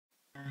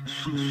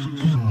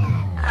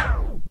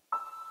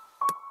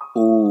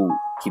Ooh,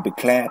 keep it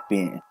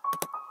clapping.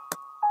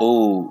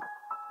 Ooh,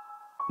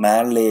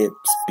 my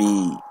lips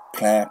be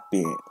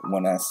clapping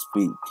when I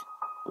speak.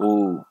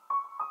 Ooh,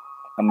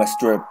 I'm a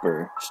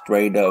stripper,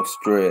 straight up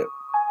strip.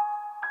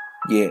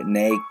 Get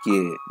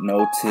naked,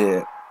 no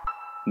tip,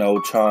 no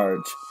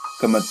charge.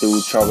 Coming through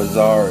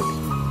Charizard.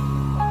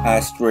 I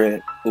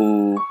strip,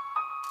 ooh.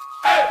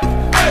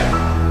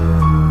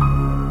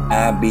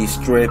 I be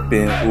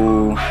stripping,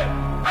 ooh.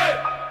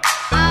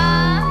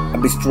 I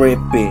be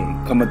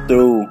stripping, coming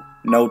through,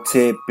 no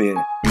tipping,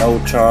 no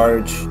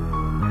charge.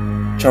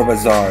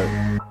 Charizard,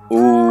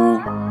 ooh.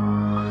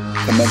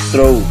 Coming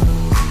through,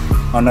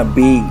 on a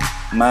beat,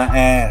 my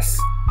ass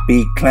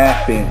be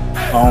clapping,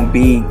 on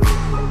beat.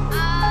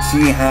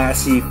 She hot,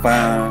 she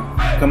fine.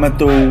 Coming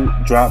through,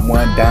 drop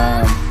one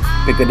dime.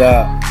 Pick it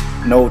up,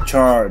 no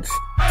charge.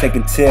 Take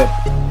a tip,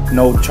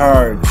 no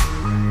charge.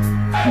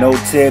 No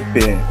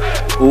tipping.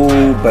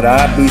 Ooh, but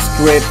I be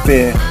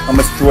stripping. I'm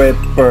a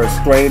stripper,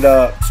 straight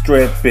up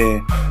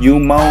stripping. You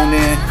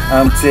moaning,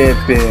 I'm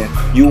tipping.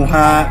 You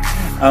hot,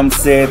 I'm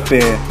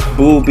sipping.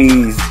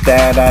 Boobies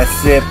that I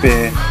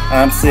sipping,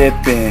 I'm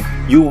sipping.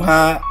 You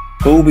hot,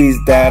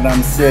 boobies that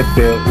I'm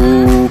sipping.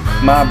 Ooh,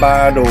 my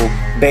bottle,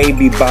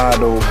 baby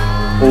bottle.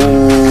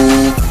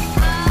 Ooh,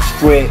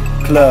 strip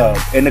club,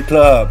 in the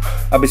club,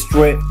 I be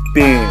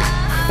stripping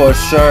for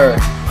sure.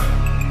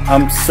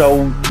 I'm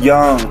so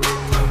young,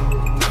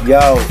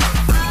 yo,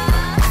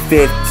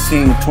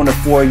 15,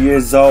 24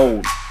 years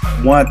old,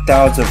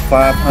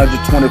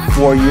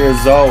 1,524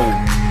 years old.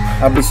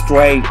 I be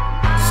straight,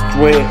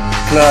 strip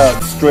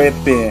club,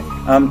 stripping,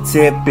 I'm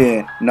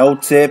tipping, no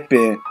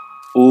tipping.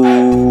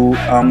 Ooh,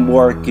 I'm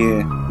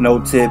working, no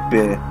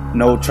tipping,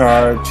 no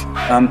charge,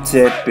 I'm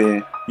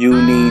tipping.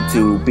 You need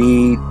to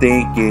be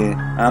thinking,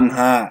 I'm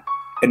hot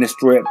in the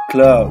strip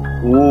club,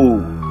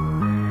 ooh.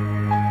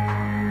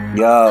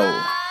 Yo,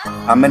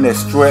 I'm in a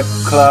strip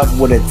club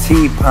with a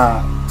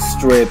teapot,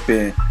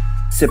 stripping,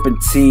 sipping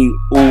tea,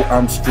 ooh,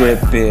 I'm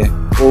stripping,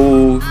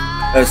 ooh,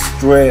 a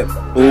strip,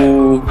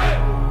 ooh,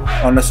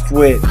 on a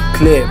strip,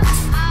 clipped,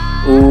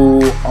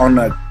 ooh, on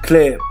a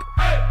clip.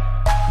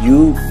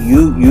 You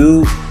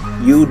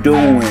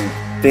doing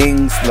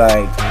things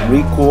like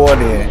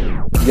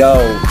recording,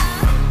 yo.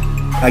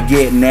 I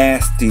get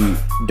nasty,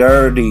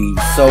 dirty,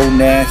 so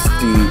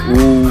nasty,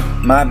 ooh,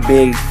 my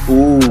big,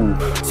 ooh,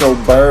 so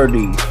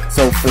birdie,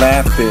 so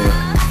flapping,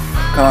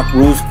 cock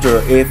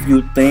rooster if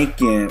you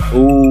thinking,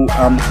 ooh,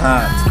 I'm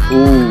hot,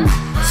 ooh,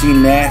 she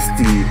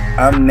nasty,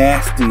 I'm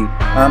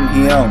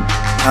him,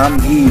 I'm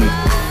he,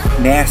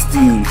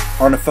 nasty,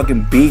 on the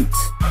fucking beat,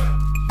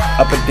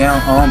 up and down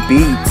on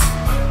beats,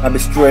 I be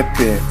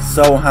stripping,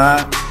 so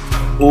hot,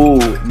 ooh,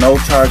 no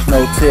charge,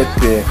 no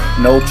tipping,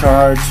 no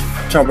charge,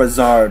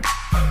 Charizard.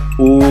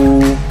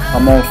 Ooh,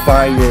 I'm on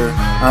fire,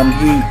 I'm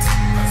heat,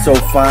 so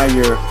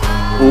fire.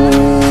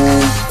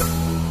 Ooh,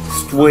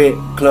 strip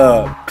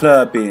club,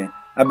 clubbing.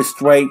 I be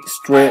straight,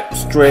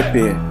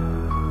 stripping.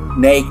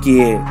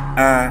 Naked,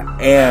 I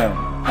am.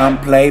 I'm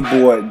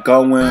Playboy,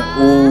 going,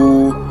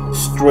 ooh,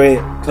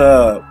 strip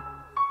club.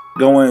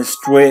 Going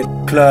strip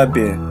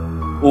clubbing.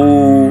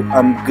 Ooh,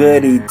 I'm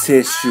goody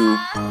tissue.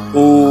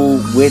 Ooh,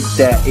 with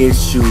that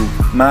issue.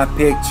 My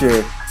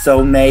picture,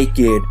 so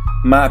naked.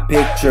 My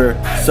picture,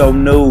 so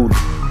nude.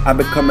 I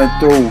be coming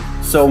through,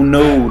 so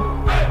nude.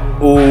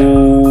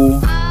 Ooh,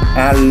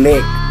 I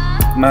lick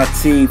my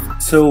teeth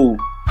too.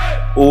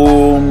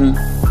 Ooh,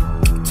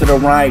 to the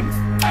right,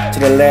 to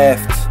the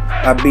left.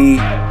 I be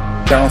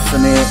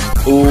bouncing it.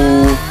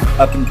 Ooh,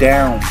 up and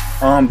down,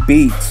 on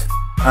beat.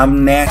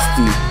 I'm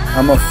nasty,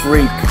 I'm a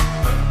freak.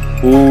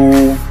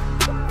 Ooh,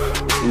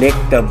 lick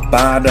the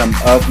bottom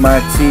of my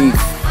teeth.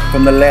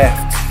 From the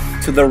left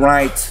to the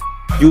right.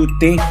 You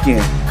thinking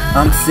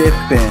I'm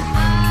sipping,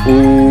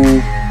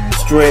 ooh,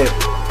 strip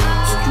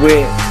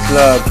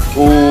club,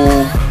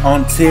 ooh,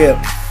 on tip,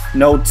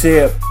 no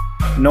charge,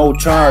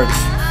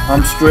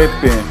 I'm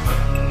stripping,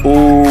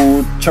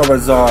 ooh,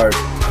 Charizard,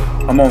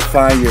 I'm on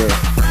fire,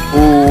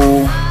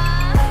 ooh,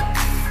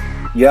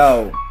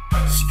 yo,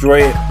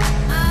 strip,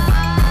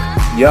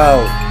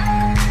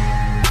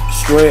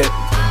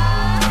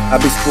 I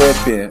be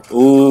stripping,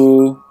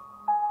 ooh.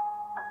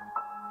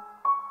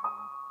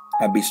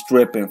 I be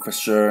stripping for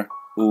sure.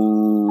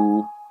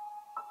 Ooh.